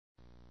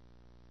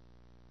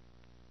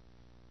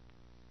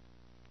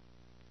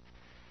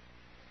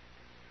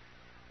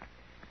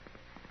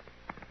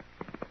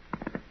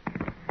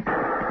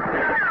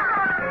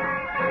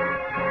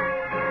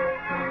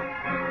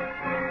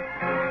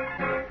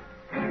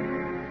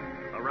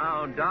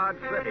on Dodge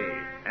City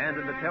and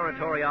in the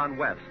territory on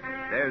West,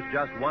 there's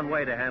just one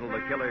way to handle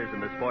the killers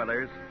and the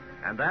spoilers,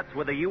 and that's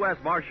with a U.S.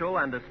 Marshal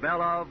and the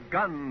smell of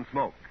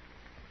Gunsmoke.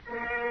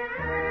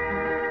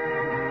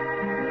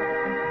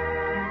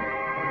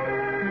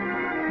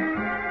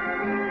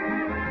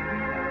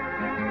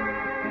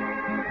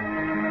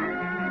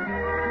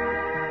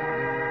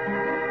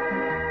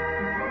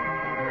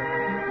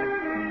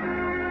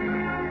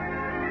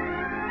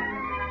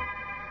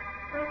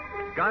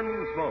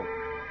 Gunsmoke,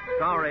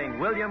 starring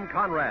William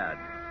Conrad.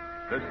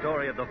 The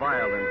story of the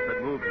violence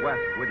that moved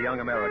west with young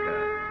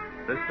America.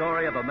 The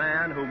story of a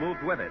man who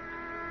moved with it.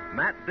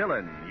 Matt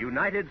Dillon,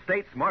 United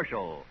States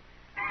Marshal.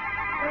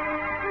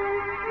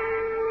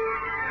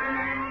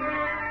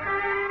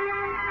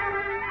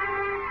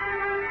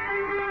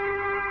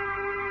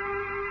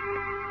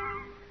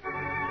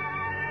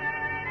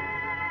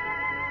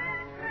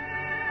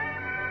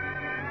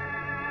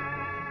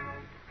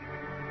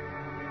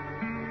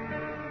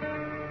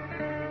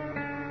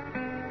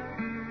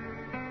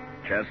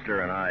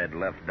 Chester and I had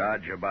left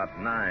Dodge about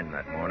 9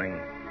 that morning.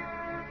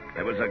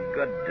 It was a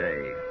good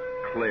day,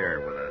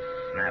 clear with a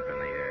snap in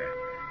the air.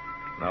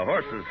 The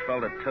horses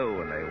felt it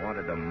too, and they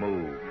wanted to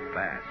move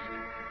fast.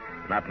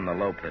 Not in the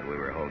lope that we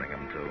were holding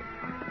them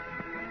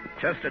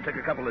to. Chester took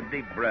a couple of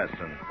deep breaths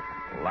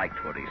and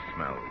liked what he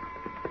smelled.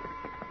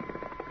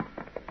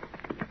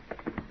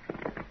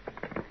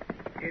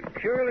 It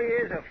surely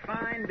is a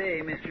fine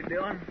day, Mr.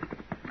 Dillon.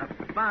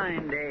 A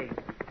fine day.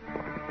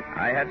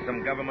 I had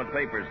some government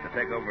papers to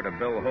take over to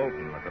Bill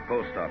Holton at the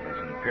post office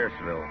in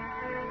Pierceville,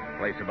 a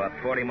place about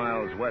 40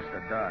 miles west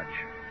of Dodge.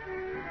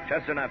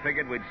 Chester and I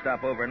figured we'd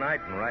stop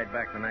overnight and ride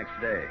back the next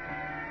day.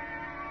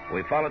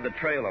 We followed the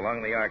trail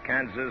along the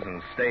Arkansas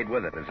and stayed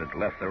with it as it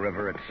left the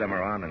river at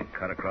Cimarron and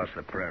cut across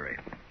the prairie.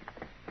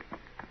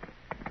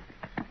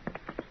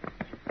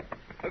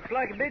 Looks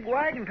like a big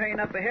wagon train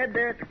up ahead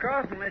there at the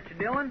crossing, Mr.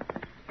 Dillon.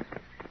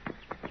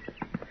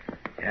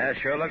 Yeah,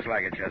 sure looks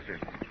like it, Chester.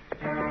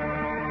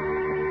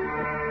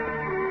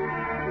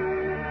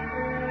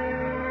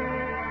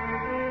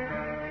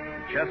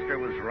 Chester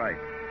was right.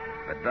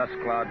 The dust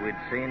cloud we'd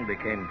seen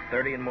became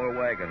 30 and more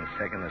wagons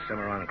taking the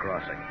Cimarron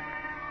crossing.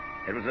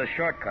 It was a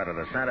shortcut of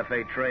the Santa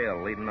Fe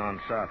Trail leading on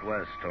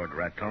southwest toward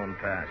Raton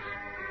Pass.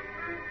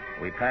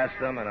 We passed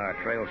them, and our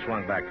trail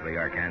swung back to the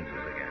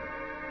Arkansas again.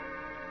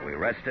 We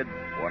rested,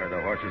 watered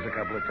the horses a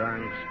couple of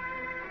times,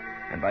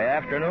 and by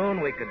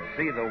afternoon we could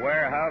see the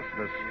warehouse,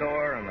 the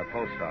store, and the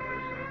post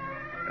office,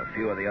 and a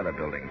few of the other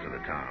buildings of the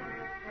town.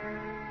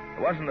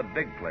 It wasn't a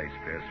big place,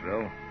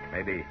 Pierceville.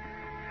 Maybe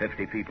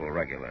 50 people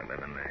regular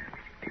living there.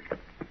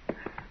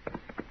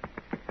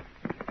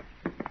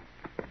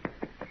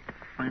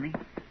 Funny.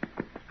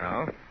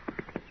 Oh?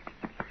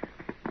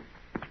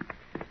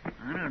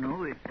 I don't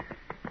know. It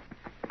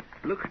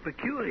looks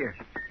peculiar.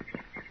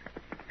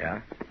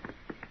 Yeah?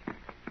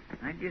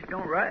 I just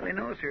don't rightly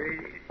know, sir.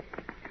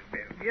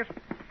 It's just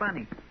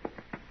funny.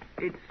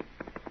 It's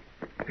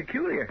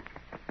peculiar.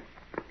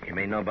 You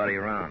mean nobody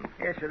around?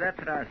 Yes, sir, that's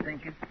what I was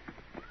thinking.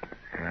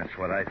 That's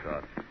what I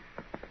thought.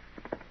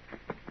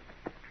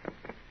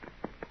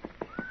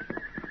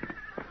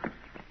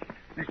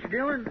 Mr.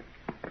 Dillon,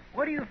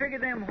 what do you figure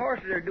them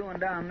horses are doing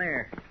down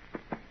there?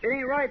 It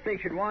ain't right they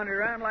should wander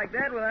around like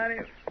that without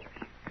it.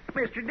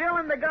 Mr.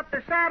 Dillon, they got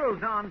the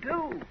saddles on,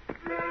 too.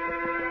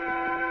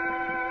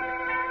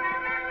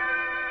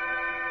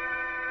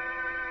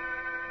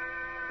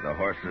 The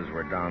horses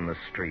were down the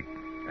street,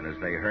 and as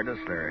they heard us,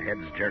 their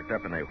heads jerked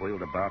up and they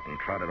wheeled about and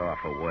trotted off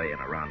away and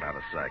around out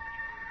of sight.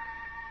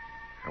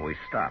 And we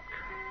stopped.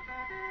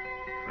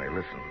 They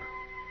listened.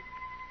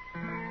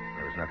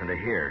 There was nothing to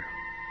hear.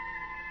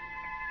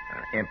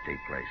 An empty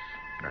place,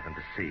 nothing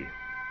to see.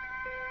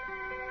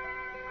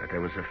 But there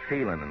was a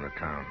feeling in the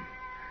town.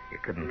 You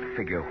couldn't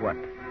figure what.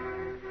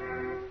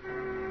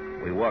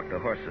 We walked the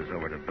horses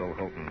over to Bill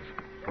Holton's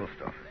post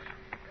office.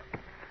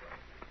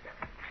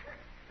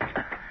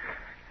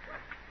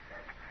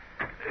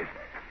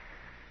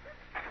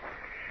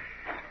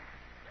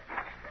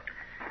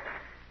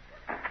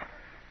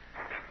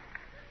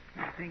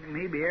 You think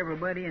maybe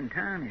everybody in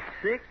town is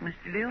sick,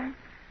 Mr. Dillon?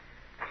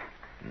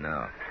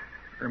 No.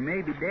 Or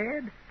maybe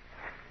dead?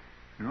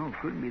 No, it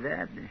couldn't be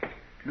that. There's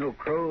no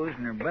crows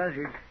nor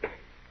buzzards.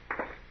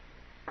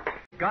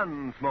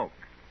 Gunsmoke.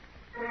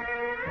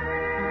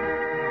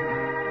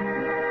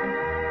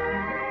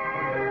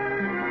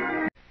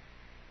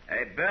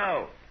 Hey,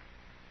 Bill.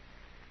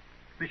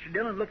 Mr.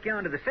 Dillon, look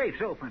yonder. The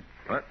safe's open.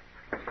 What?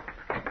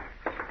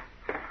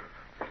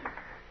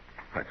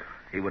 What?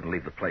 He wouldn't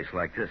leave the place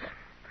like this.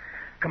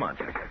 Come on,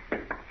 Chester.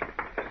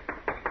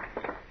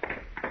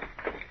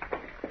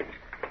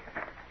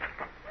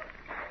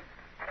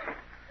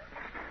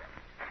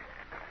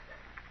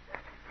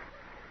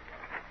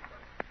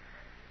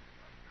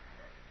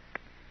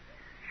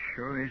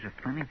 Sure is a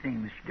funny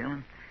thing, Mr.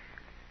 Dillon.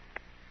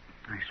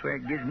 I swear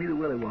it gives me the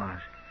willy-was.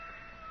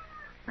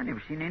 I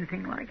never seen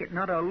anything like it.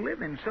 Not a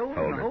living soul.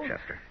 Hold it,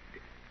 Chester.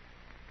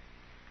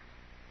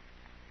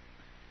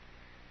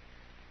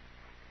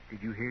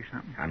 Did you hear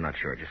something? I'm not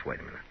sure. Just wait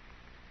a minute.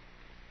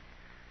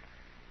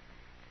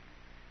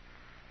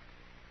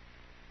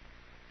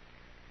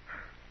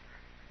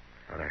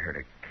 Thought I heard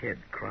a kid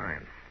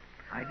crying.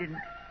 I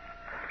didn't.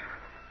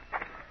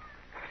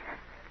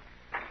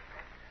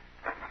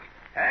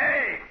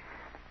 Hey!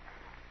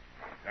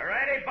 Is there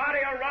anybody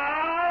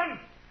around?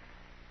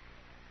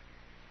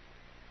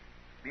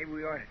 Maybe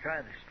we ought to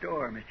try the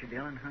store, Mr.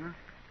 Dillon, huh?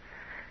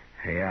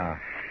 Yeah.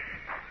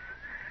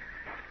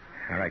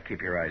 All right,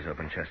 keep your eyes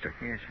open, Chester.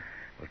 Yes, sir.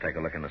 We'll take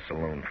a look in the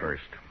saloon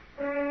first.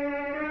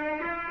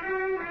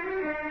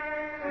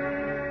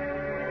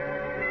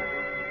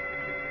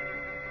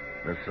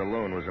 The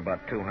saloon was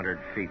about 200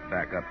 feet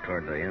back up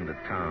toward the end of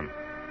town.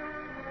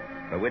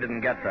 But we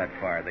didn't get that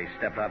far. They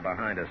stepped out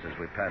behind us as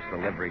we passed the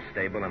livery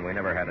stable, and we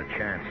never had a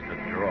chance to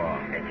draw.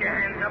 Get your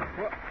hands up.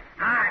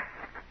 High.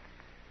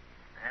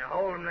 And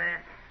hold them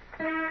there.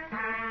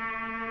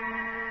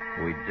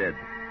 We did,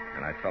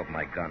 and I felt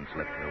my gun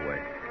slipping away.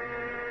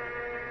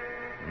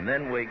 And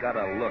then we got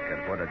a look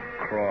at what had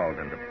crawled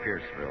into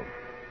Pierceville.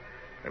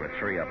 There were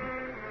 3 of them,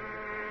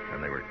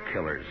 and they were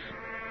killers.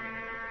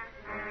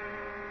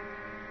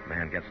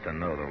 Man gets to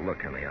know the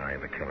look in the eye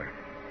of a killer.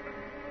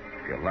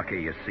 If you're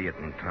lucky, you see it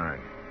in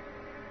time.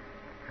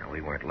 Now,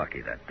 we weren't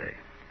lucky that day.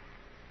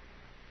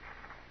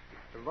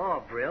 The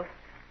law, Brill.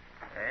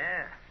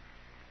 Yeah.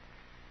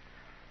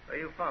 Where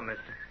you from,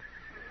 mister?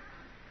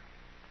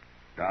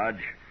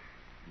 Dodge?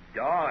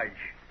 Dodge.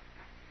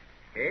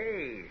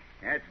 Hey,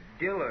 that's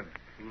Dillon.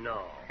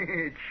 No.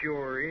 It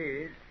sure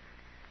is.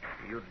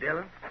 You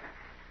Dillon?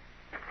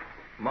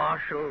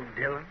 Marshal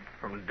Dillon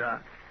from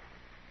Dodge?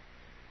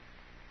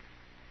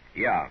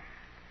 Yeah.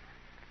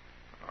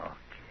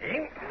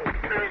 Okay.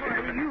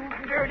 You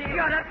dirty...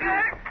 Shut up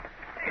there!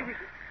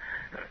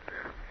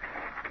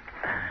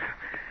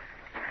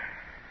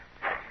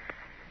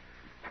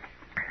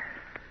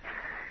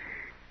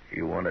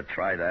 You want to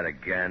try that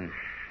again?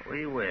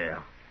 We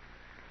will.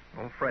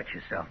 Don't fret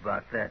yourself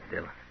about that,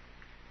 Dillon.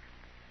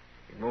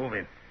 Keep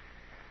moving.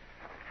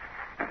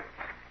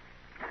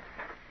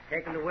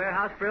 Taking the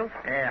warehouse, Brill?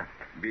 Yeah.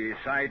 Be a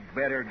sight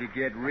better to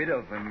get rid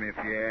of him, if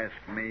you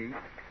ask me.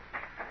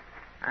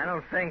 I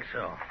don't think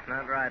so.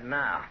 Not right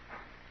now.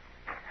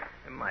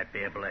 They might be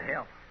able to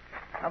help.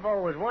 I've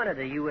always wanted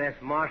a U.S.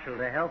 Marshal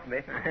to help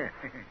me.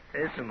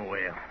 Listen, Will.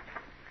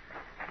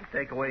 You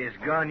take away his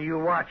gun, you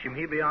watch him.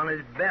 He'll be on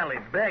his belly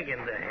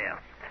begging to help.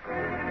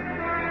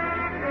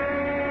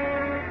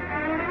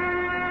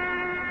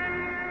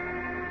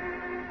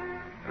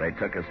 They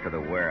took us to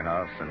the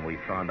warehouse, and we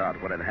found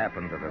out what had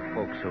happened to the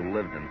folks who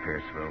lived in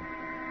Pierceville.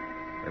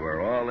 They were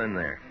all in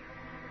there.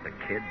 The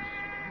kids,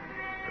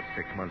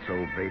 the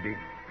 6-month-old baby,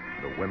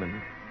 the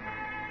women,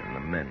 and the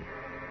men.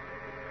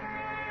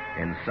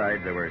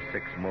 Inside, there were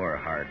 6 more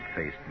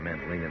hard-faced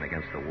men leaning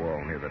against the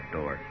wall near the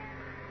door,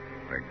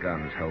 their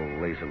guns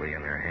held lazily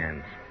in their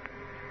hands.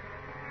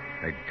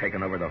 They'd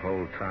taken over the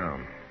whole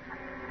town,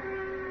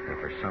 and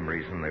for some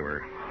reason, they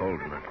were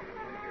holding it.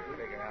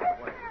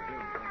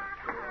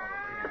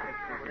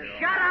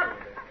 Shut up!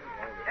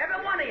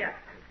 Every one of you!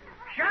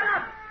 Shut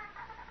up!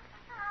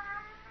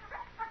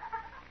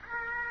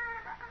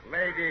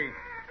 Lady,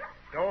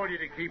 told you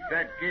to keep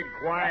that kid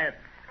quiet.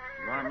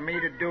 Want me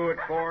to do it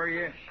for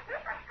you?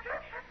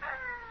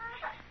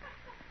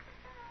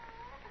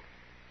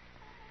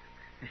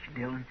 Mr.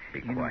 Dillon, Be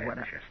you quiet, know what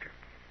Chester.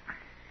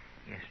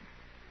 Yes.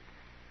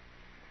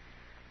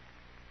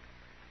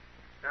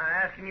 Now,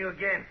 asking you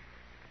again.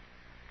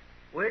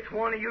 Which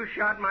one of you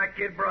shot my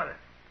kid brother?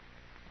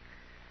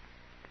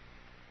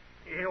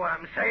 You hear what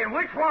I'm saying?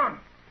 Which one?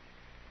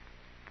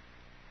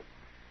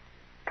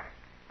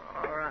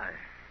 All right.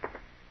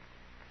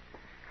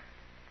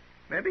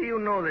 Maybe you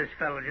know this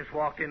fellow just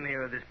walked in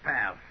here with his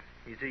pal.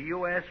 He's a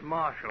U.S.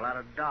 Marshal out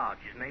of Dodge.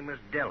 His name is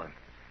Dillon.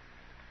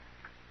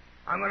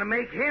 I'm going to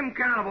make him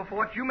accountable for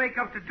what you make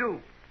up to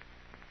do.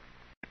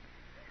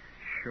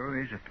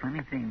 Sure is a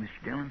funny thing,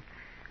 Mr. Dillon.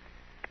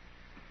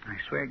 I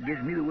swear it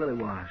gives me the willy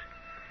was.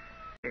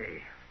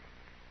 Hey,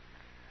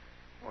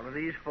 one of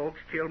these folks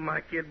killed my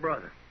kid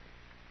brother.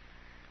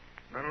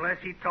 Unless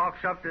he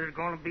talks up, there's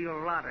going to be a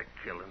lot of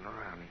killing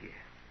around here.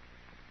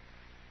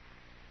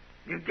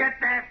 You get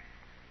that?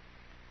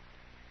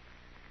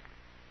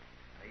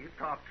 Now, you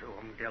talk to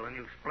him, Dillon.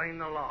 You explain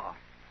the law.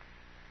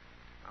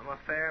 I'm a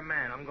fair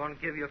man. I'm going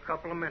to give you a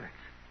couple of minutes.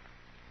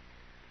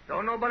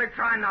 Don't nobody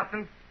try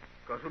nothing,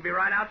 because we'll be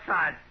right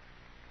outside.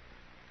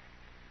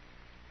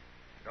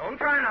 Don't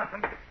try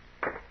nothing.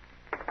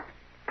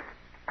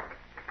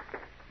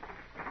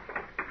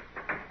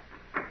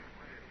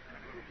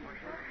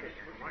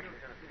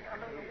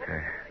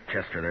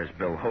 Chester, there's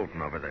Bill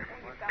Holton over there.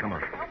 Come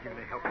on.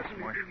 Help us,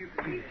 Marshal.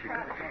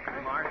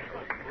 Marshal,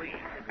 please.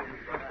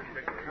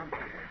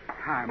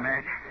 Hi,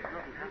 Matt.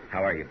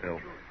 How are you, Bill?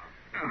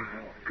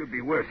 Could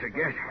be worse, I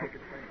guess.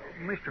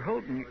 Mr.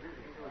 Holton,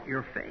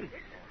 your face.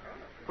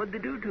 What'd they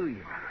do to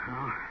you?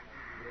 Oh,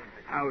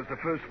 I was the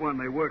first one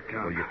they worked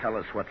on. Will you tell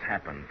us what's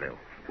happened, Bill?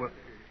 Well,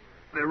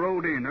 they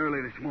rolled in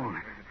early this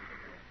morning.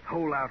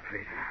 Whole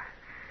outfit.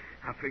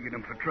 I figured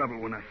them for trouble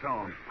when I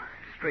saw them.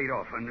 Straight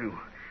off, I knew.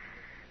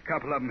 A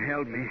couple of them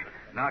held me,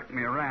 knocked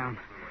me around.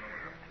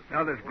 The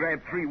others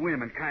grabbed 3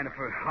 women, kind of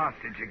for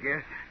hostage, I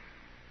guess.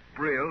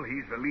 Brill.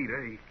 He's the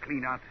leader. He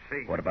cleaned out the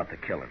safe. What about the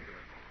killing?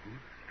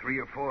 3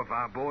 or 4 of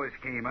our boys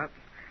came up,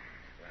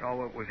 saw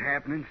what was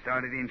happening,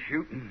 started in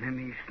shooting. Then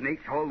these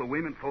snakes hauled the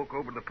women folk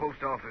over to the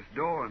post office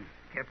door and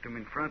kept them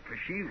in front for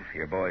shields.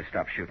 Your boys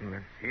stopped shooting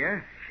then?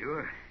 Yeah,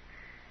 sure.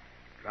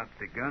 Dropped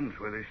the guns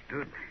where they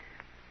stood.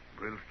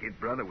 Brill's kid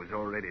brother was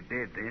already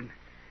dead then.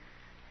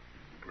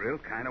 Brill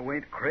kind of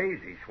went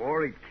crazy.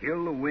 Swore he'd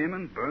kill the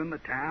women, burn the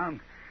town.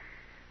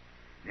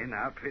 Then the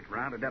outfit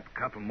rounded up a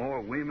couple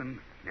more women.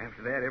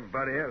 After that,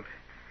 everybody else.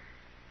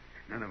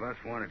 None of us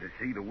wanted to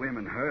see the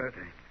women hurt.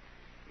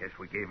 I guess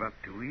we gave up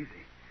too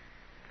easy.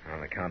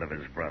 On account of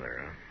his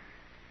brother, huh?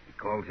 He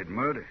calls it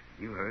murder.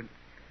 You heard.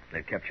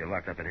 They've kept you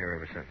locked up in here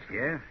ever since?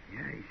 Yeah.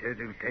 He says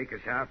he'll take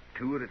us out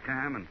 2 at a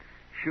time and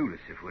shoot us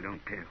if we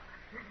don't tell.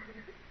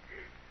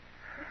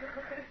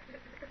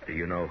 Do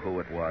you know who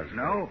it was?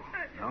 No.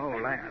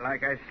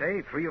 Like I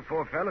say, 3 or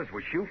 4 fellas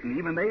were shooting.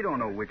 Even they don't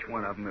know which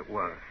one of them it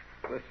was.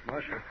 Listen,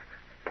 Marshal.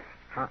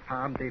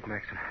 I'm Dave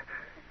Maxon.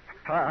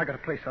 I got a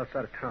place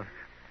outside of town.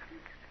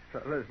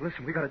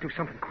 Listen, we got to do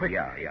something quick.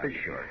 Yeah,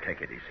 sure.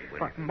 Take it easy, will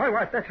you? My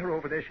wife, that's her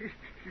over there. She's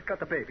got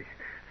the baby.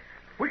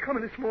 We come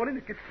in this morning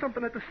to get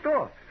something at the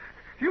store.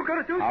 You got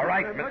to do something. All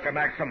right, Mr.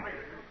 Maxim.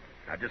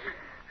 Now just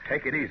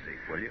take it easy,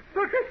 will you?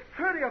 Look, there's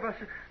 30 of us.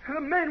 The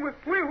men,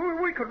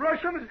 we could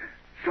rush them.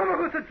 Some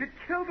of us would get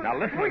killed. Now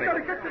listen to me. We got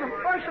to get to the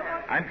marshal.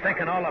 I'm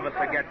thinking all of us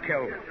will get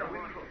killed.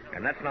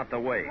 And that's not the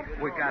way.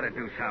 We got to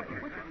do something.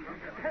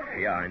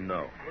 Yeah, I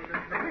know.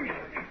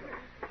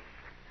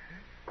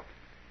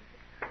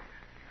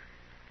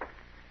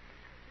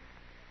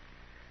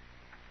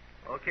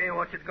 Okay,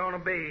 what's it going to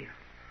be?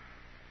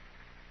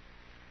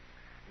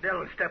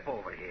 Dillon, step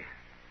over here.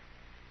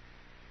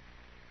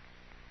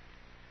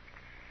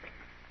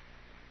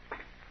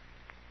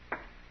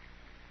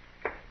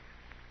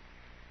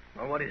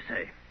 Well, what do you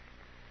say?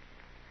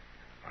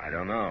 I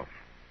don't know.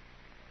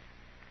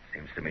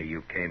 Seems to me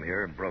you came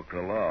here and broke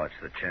the law. It's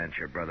the chance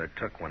your brother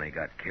took when he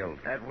got killed.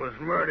 That was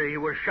murder. He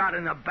was shot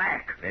in the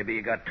back. Maybe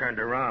he got turned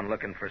around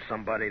looking for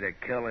somebody to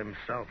kill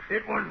himself.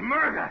 It was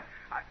murder.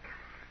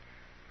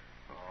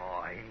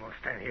 I ain't gonna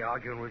stand here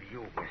arguing with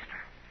you, mister.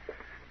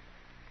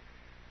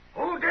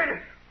 Who did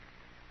it?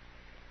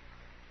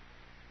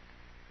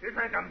 You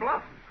think I'm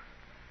bluffing?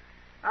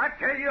 I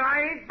tell you,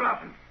 I ain't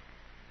bluffing.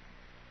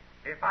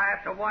 If I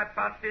have to wipe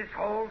out this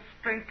whole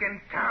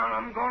stinking town,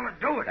 I'm gonna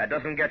do it. That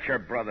doesn't get your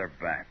brother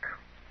back.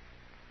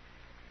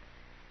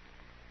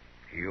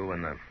 You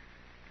in the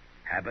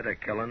habit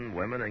of killing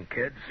women and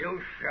kids?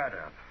 You shut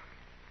up.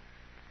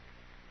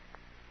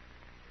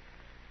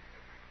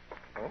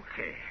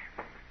 Okay.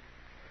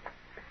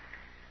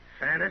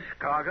 Sanders,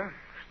 Carger,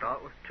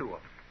 start with 2 of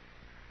them.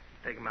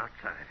 Take them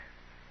outside.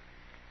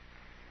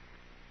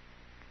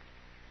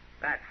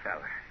 That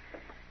fella.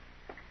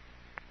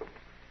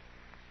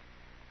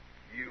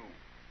 You.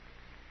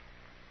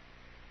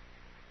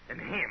 And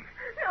him.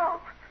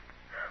 No.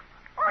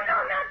 Oh, no,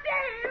 not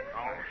Dave.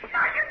 Oh,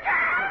 No, you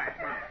can't.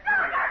 No,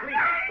 not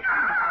Dave.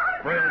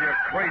 No. Brill,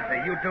 you're crazy.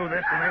 You do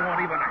this and they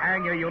won't even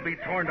hang you. You'll be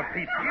torn to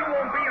pieces. You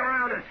won't be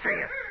around to see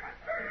it.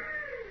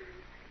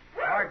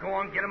 All right, go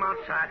on, get him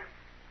outside.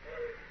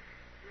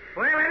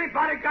 Well,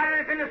 anybody got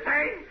anything to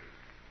say?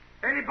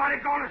 Anybody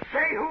going to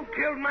say who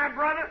killed my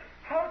brother?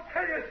 I'll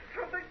tell you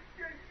something.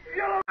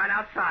 You'll... Right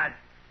outside.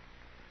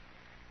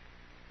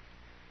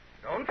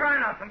 Don't try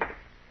nothing.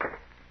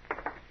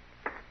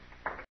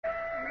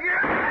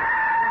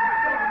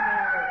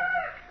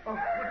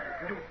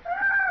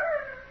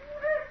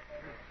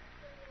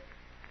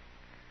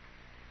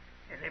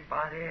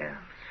 Anybody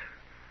else?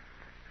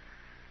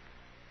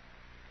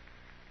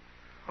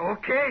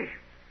 Okay.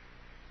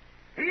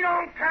 He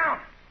don't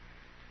count.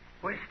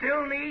 We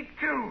still need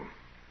 2.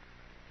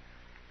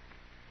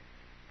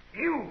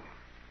 You.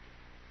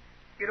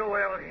 Get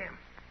away with him.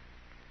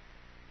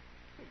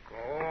 Go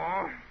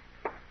on.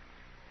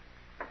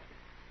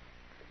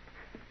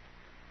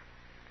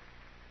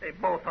 They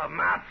both of them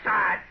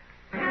outside.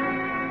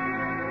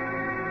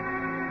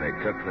 They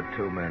took the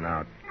 2 men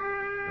out,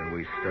 and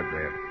we stood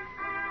there.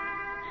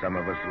 Some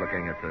of us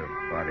looking at the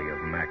body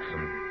of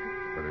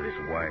Maxim with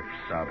his wife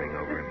sobbing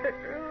over him.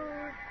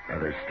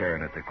 Others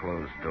staring at the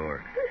closed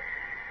door.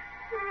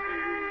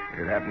 It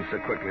had happened so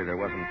quickly there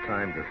wasn't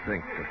time to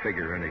think, to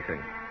figure anything.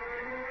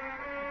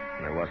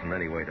 And there wasn't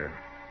any way to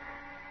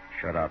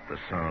shut out the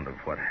sound of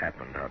what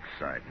happened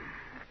outside.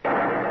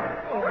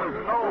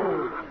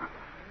 Oh,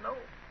 no.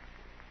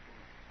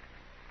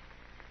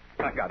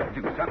 I got to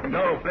do something.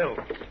 No, Bill,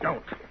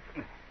 don't.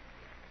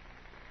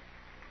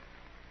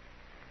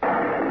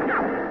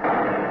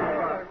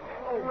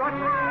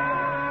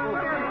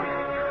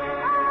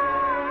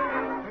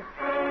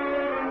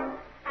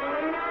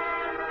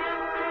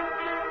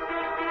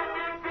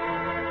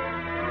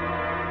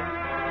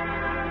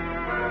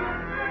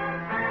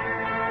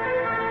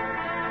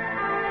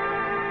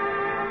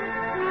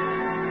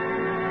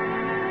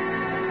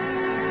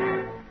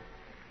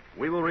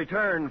 We will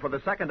return for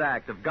the second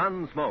act of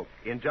Gunsmoke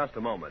in just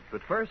a moment.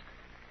 But first,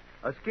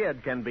 a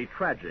skid can be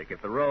tragic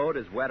if the road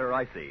is wet or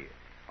icy.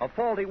 A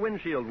faulty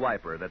windshield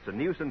wiper that's a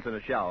nuisance in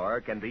a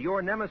shower can be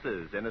your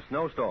nemesis in a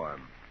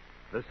snowstorm.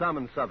 The sum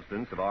and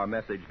substance of our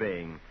message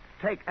being,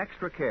 take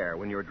extra care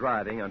when you're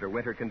driving under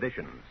winter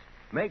conditions.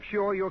 Make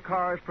sure your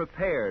car's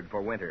prepared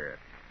for winter,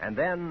 and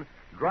then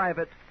drive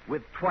it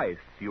with twice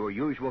your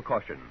usual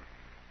caution.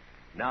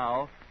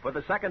 Now, for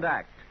the second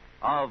act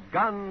of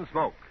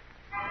Gunsmoke.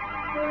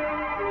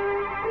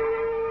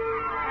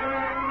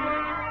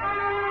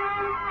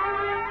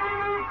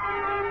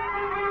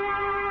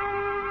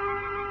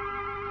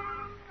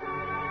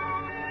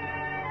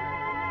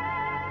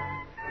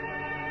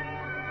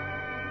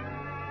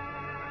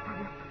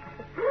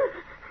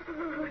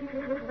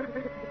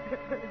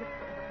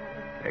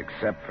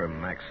 Except for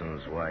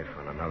Maxon's wife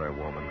and another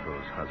woman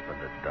whose husband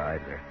had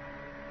died,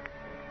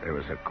 there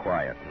was a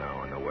quiet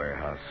now in the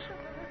warehouse.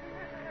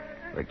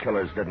 The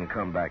killers didn't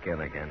come back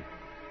in again.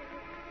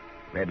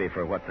 Maybe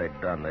for what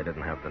they'd done, they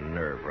didn't have the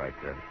nerve right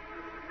then.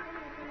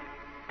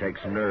 It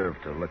takes nerve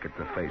to look at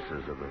the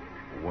faces of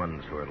the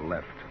ones who are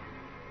left.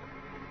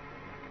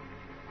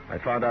 I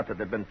found out that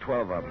there'd been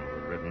 12 of them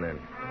who'd ridden in.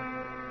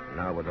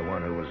 Now, with the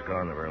one who was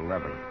gone, there were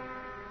 11.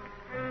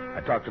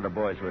 I talked to the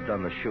boys who had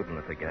done the shooting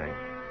at the gang.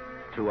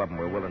 2 of them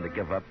were willing to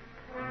give up,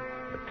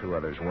 but 2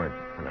 others weren't,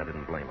 and I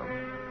didn't blame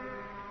them.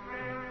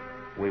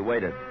 We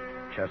waited,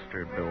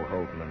 Chester, Bill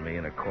Holton, and me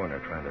in a corner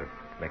trying to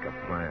make a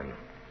plan.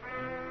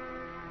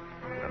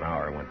 An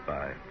hour went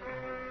by.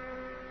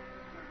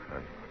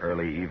 An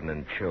early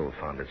evening chill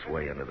found its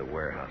way into the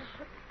warehouse.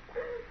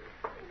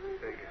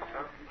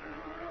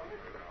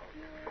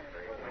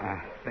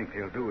 I think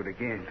they'll do it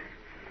again.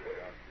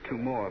 2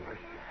 more of us.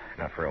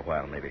 Not for a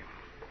while, maybe.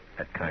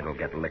 That kind will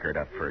get liquored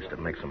up first. It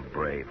makes them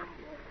brave.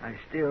 I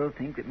still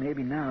think that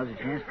maybe now's a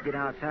chance to get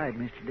outside,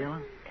 Mr.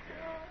 Dillon.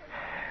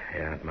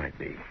 Yeah, it might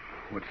be.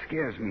 What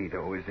scares me,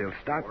 though, is they'll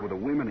start with the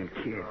women and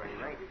kids.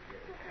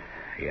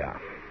 Yeah.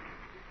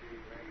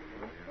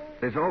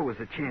 There's always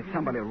a chance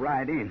somebody will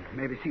ride in,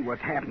 maybe see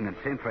what's happening and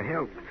send for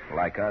help.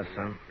 Like us,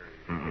 huh?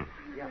 Mm-mm.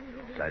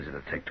 Besides,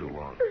 it'll take too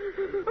long.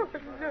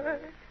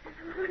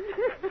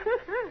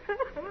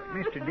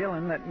 Mr.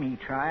 Dillon, let me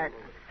try it.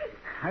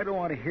 I don't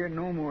want to hear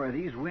no more of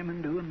these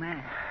women doing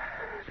that.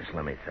 Just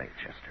let me think,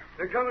 Chester.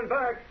 They're coming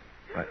back.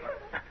 What?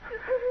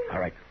 All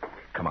right.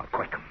 Come on,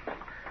 quick.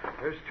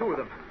 There's 2 of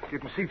them. You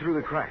can see through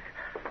the crack.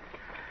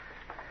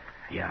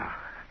 Yeah.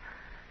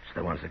 It's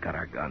the ones that got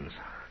our guns.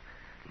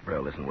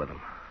 Brill isn't with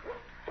them.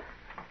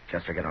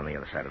 Chester, get on the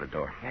other side of the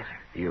door. Yes,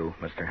 sir. You,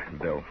 Mr. and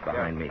Bill,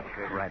 behind me.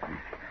 Okay. Right.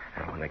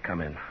 And when they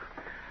come in,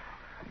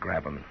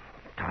 grab them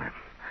in time.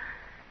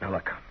 Now,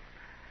 look.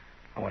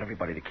 I want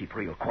everybody to keep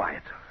real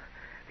quiet.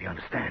 Do you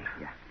understand?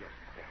 Yeah.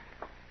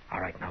 All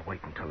right, now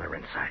wait until they're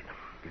inside.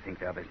 You think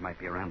the others might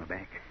be around the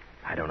back?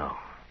 I don't know.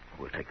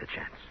 We'll take the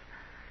chance.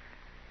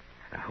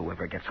 Now,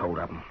 whoever gets hold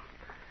of them,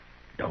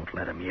 don't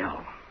let them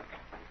yell.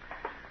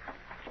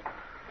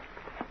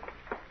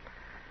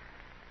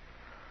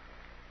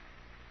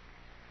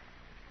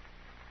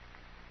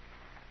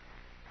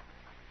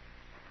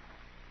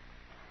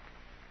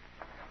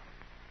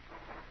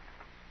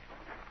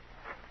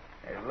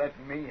 Hey, let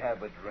me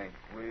have a drink,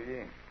 will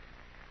you?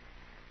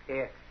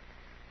 Here.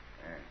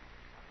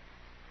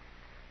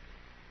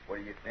 What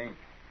do you think?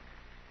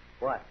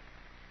 What?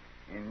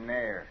 In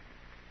there.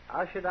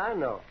 How should I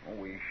know? Well,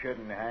 we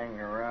shouldn't hang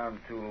around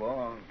too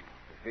long.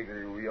 I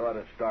figure we ought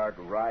to start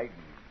riding.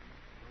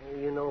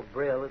 You know,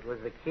 Brill, it was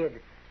the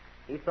kid.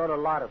 He thought a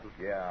lot of them.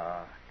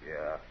 Yeah.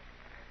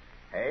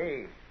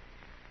 Hey,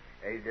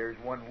 there's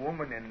one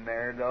woman in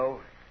there,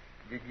 though.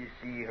 Did you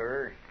see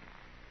her?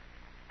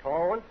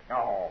 Tall one?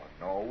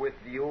 No, with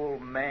the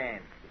old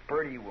man, the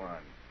pretty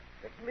one.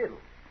 The little.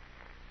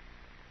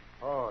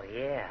 Oh,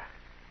 yeah.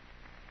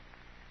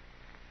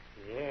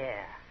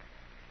 Yeah.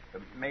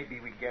 Maybe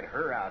we get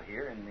her out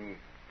here and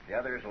the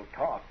others will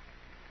talk.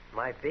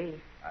 Might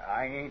be.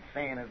 I ain't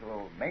saying it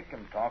will make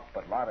them talk,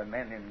 but a lot of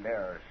men in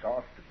there are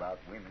soft about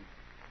women.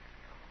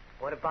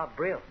 What about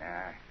Brill?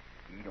 Nah,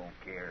 he don't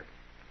care.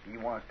 He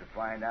wants to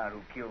find out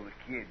who killed the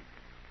kid.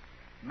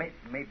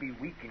 Maybe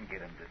we can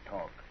get him to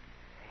talk.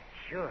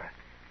 Sure.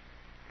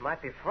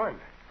 Might be fun.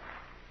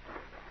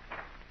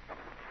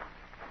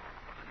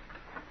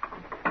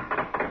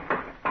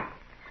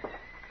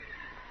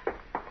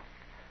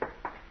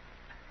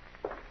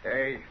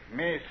 Hey,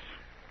 miss.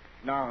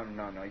 No,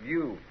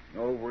 you.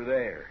 Over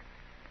there.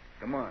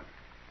 Come on.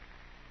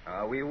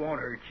 We won't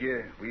hurt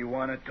you. We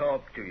want to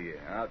talk to you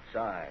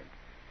outside.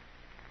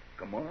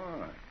 Come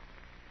on.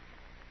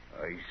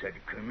 He said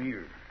come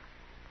here.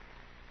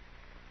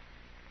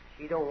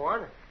 She don't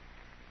want it.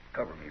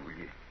 Cover me, will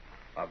you?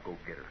 I'll go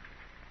get her.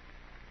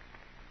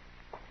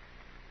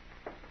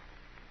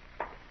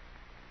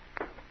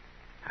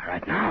 All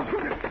right, now.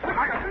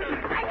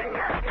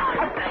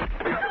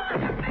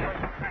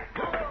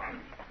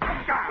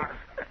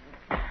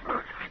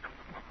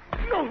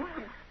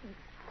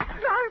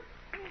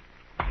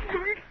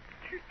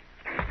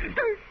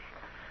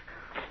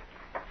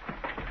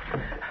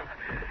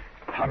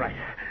 All right.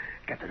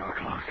 Get the door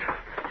closed.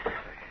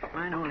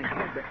 Mine only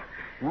had but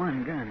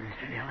one gun,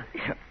 Mr. Dillon.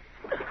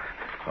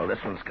 Well, this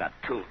one's got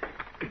 2.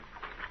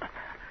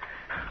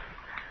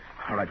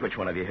 All right, which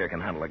one of you here can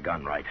handle a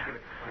gun right?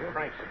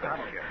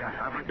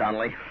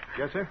 Donnelly?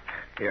 Yes, sir?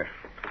 Here.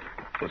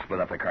 We'll split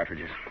up the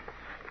cartridges.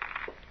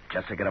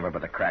 Chester, get over by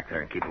the crack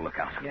there and keep a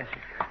lookout. Yes,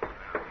 sir.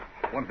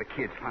 One of the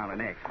kids found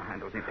an axe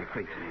behind those empty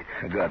crates in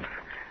it. Good.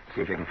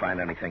 See if you can find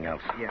anything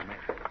else. Yeah, man.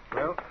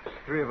 Well, it's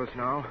 3 of us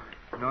now.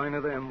 9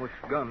 of them with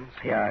guns.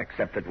 Yeah,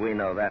 except that we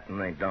know that and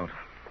they don't.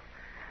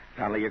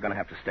 Donnelly, you're going to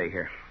have to stay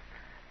here.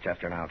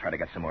 Chester and I'll try to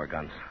get some more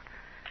guns.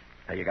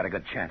 Now, you got a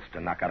good chance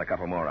to knock out a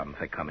couple more of them if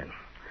they come in.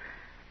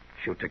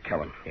 Shoot to kill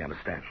them, you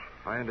understand?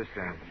 I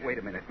understand. Wait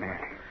a minute, man.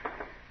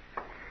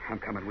 I'm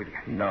coming with you.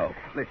 No.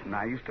 Listen,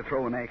 I used to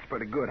throw an axe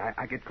pretty good.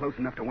 I get close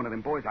enough to one of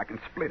them boys, I can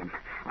split him.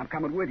 I'm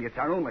coming with you. It's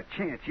our only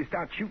chance. You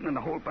start shooting and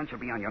the whole bunch will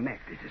be on your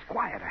neck. This is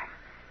quieter.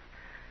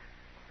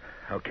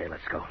 Okay,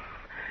 let's go.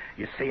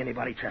 You see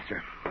anybody,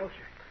 Chester? No,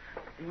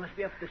 sir. He must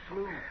be up the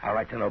saloon. All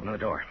right, then open the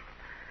door.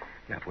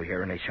 Now, if we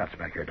hear any shots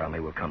back here,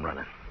 Donnelly, we'll come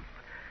running.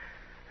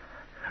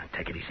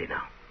 Take it easy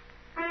now.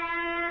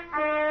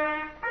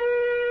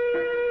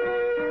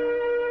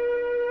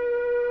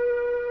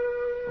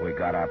 We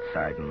got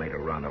outside and made a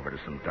run over to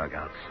some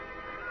dugouts.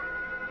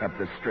 Up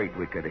the street,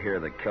 we could hear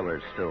the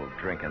killers still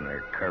drinking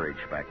their courage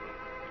back.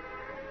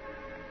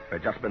 If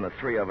it had just been the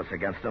 3 of us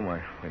against them,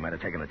 we might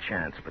have taken a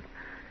chance, but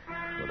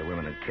with the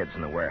women and kids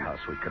in the warehouse,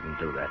 we couldn't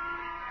do that.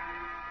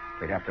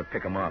 We'd have to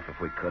pick them off if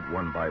we could,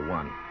 one by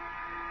one.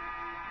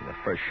 And the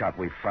first shot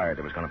we fired,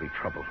 there was going to be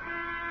trouble.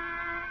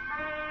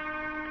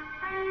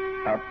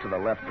 Out to the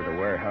left of the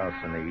warehouse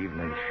in the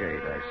evening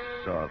shade, I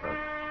saw the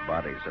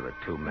bodies of the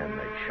 2 men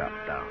they'd shot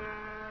down.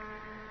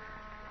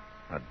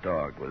 A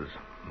dog was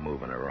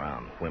moving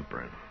around,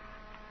 whimpering.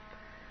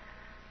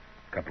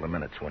 A couple of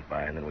minutes went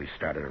by, and then we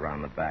started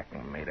around the back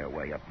and made our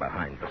way up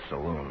behind the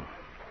saloon.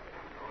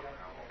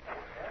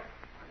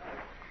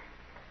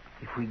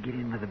 If we get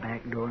in with the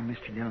back door,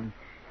 Mr. Dillon,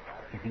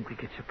 you think we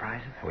could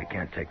surprise them? We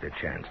can't take the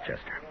chance,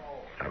 Chester.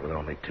 With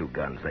only 2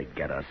 guns, they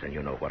get us, and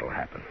you know what'll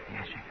happen.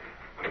 Yes, sir.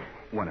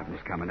 One of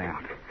them's coming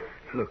out.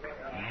 Look.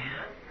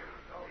 Yeah?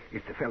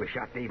 It's the fella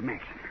shot Dave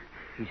Maxon.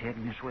 He's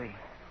heading this way.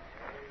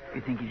 You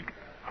think he's...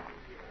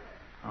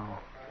 Oh.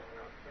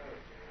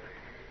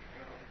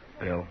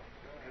 Bill?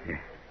 Yeah.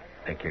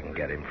 Think you can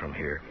get him from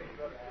here?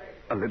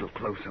 A little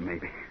closer,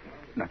 maybe.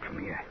 Not from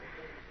here.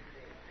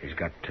 He's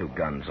got 2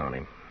 guns on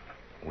him.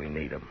 We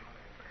need them.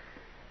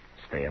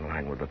 Stay in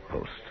line with the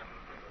post.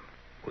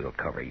 We'll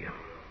cover you.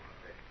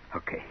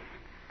 Okay.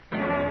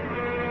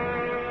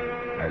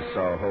 I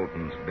saw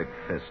Holton's big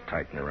fist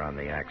tighten around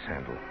the axe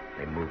handle.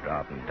 He moved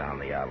out and down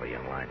the alley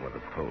in line with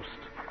the post.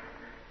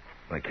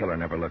 The killer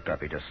never looked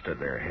up. He just stood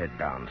there, head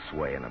down,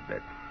 swaying a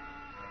bit.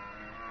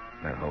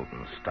 Then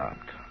Holton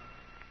stopped.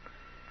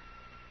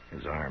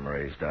 His arm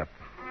raised up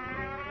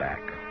and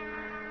back.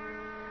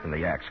 And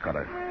the axe caught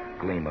a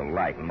gleam of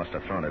light and must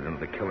have thrown it into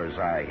the killer's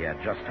eye. He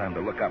had just time to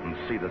look up and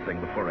see the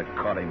thing before it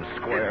caught him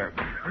square.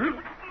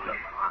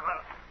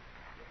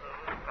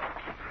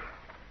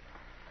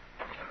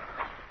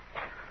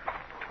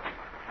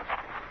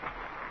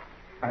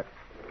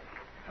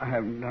 I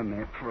haven't done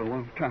that for a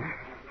long time.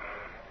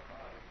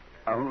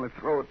 I only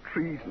throw at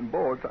trees and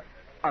boards.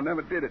 I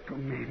never did it to a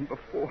man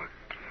before.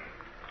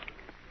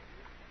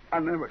 I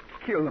never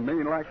killed a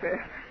man like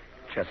that.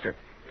 Chester,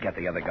 get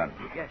the other gun.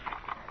 Yes.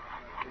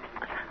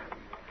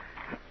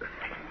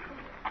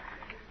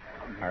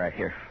 All right,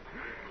 here.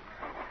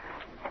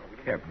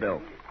 Here, Bill,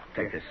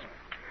 take this.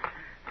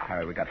 All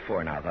right, we got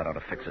 4 now. That ought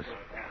to fix us.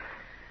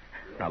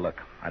 Now,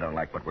 look, I don't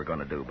like what we're going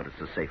to do, but it's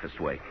the safest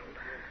way.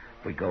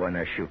 We go in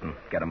there shooting,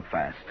 get them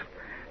fast.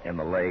 In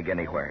the leg,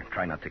 anywhere.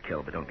 Try not to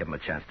kill, but don't give them a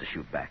chance to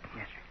shoot back.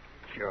 Yes,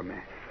 sir. Sure,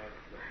 man.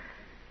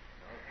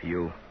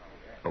 You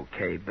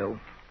okay, Bill?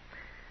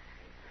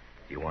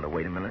 You want to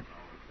wait a minute?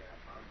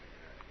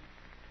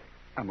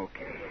 I'm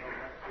okay.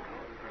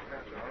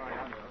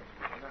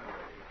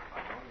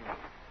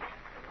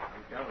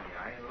 I'm telling you,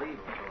 I ain't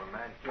leaving until a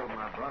man killed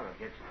my brother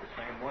gets it the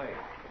same way.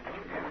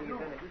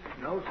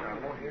 No, sir, I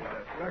won't hear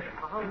that.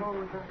 How long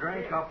was that?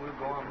 Drink up, we'll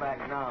go on back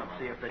now and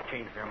see if they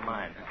change their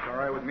mind. It's all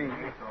right with me.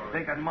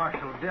 Thinking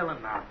Marshal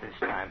Dillon out this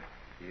time.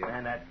 Yeah.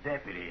 And that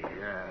deputy.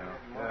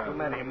 Yeah. Too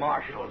many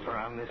marshals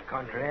around this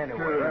country anyway.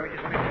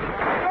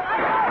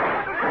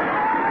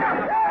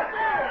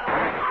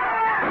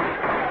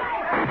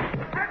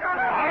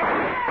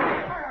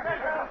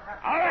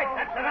 All right,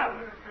 that's enough.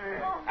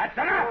 That's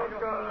enough.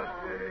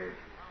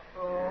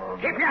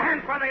 Keep your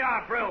hands where they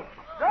are, Brill.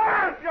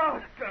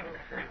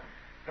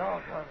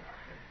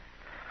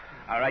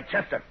 All right,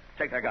 Chester,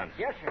 take their guns.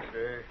 Yes,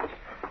 sir.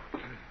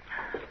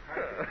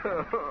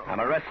 I'm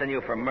arresting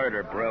you for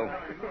murder, Brill.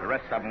 The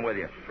rest of them with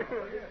you.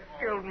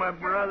 Killed my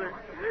brother.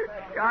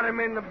 Got him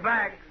in the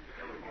back.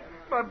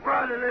 My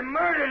brother, they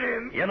murdered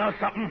him. You know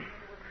something?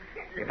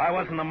 If I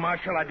wasn't the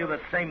marshal, I'd do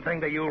the same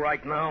thing to you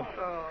right now.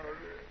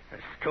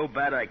 It's too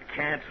bad I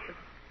can't.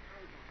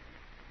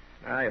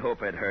 I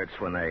hope it hurts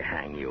when they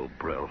hang you,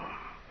 Brill.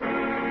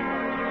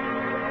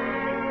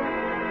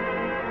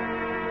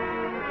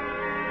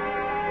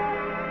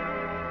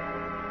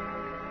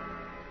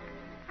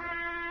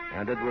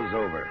 And it was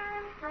over.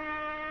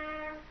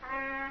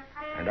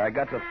 And I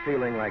got the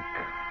feeling like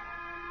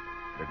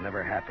it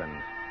never happened,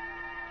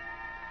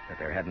 that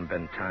there hadn't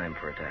been time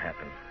for it to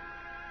happen.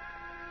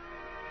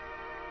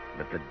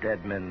 But the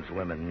dead men's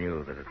women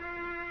knew that it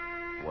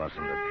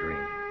wasn't a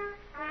dream.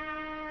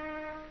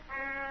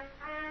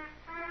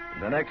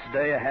 The next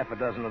day, a half a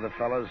dozen of the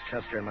fellows,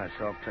 Chester and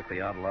myself, took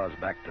the outlaws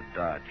back to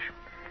Dodge.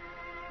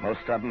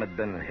 Most of them had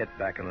been hit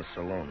back in the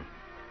saloon.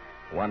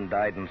 One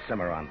died in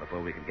Cimarron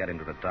before we could get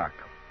into the dock.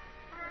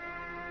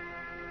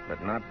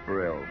 But not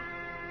Brill.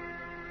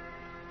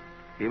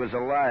 He was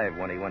alive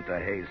when he went to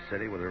Hayes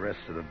City with the rest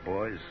of the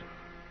boys.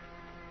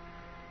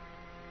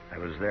 I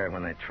was there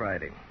when they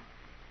tried him.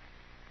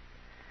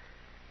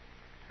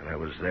 And I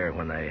was there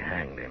when they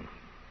hanged him.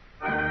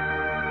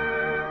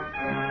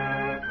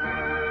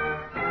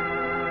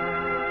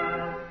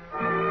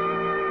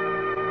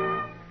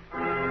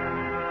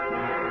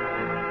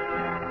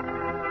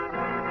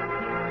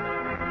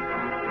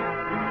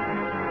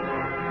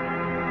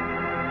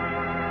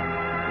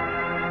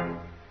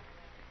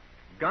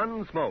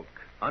 Gunsmoke,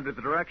 under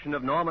the direction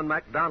of Norman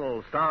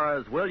Macdonnell,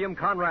 stars William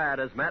Conrad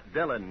as Matt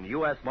Dillon,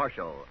 U.S.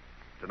 Marshal.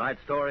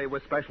 Tonight's story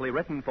was specially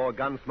written for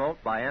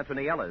Gunsmoke by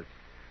Anthony Ellis,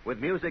 with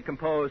music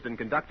composed and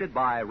conducted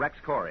by Rex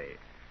Corey.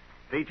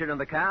 Featured in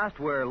the cast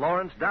were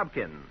Lawrence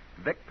Dobkin,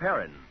 Vic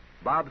Perrin,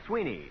 Bob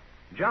Sweeney,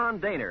 John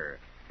Daner,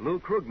 Lou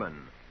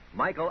Krugman,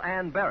 Michael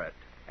Ann Barrett,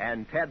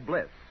 and Ted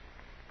Bliss.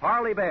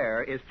 Parley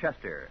Baer is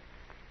Chester.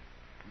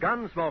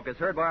 Gunsmoke is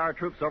heard by our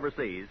troops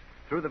overseas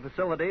through the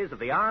facilities of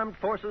the Armed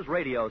Forces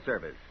Radio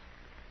Service.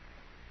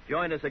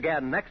 Join us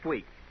again next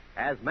week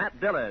as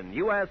Matt Dillon,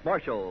 U.S.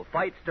 Marshal,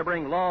 fights to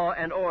bring law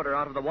and order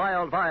out of the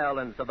wild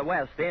violence of the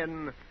West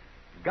in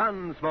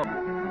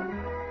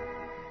Gunsmoke.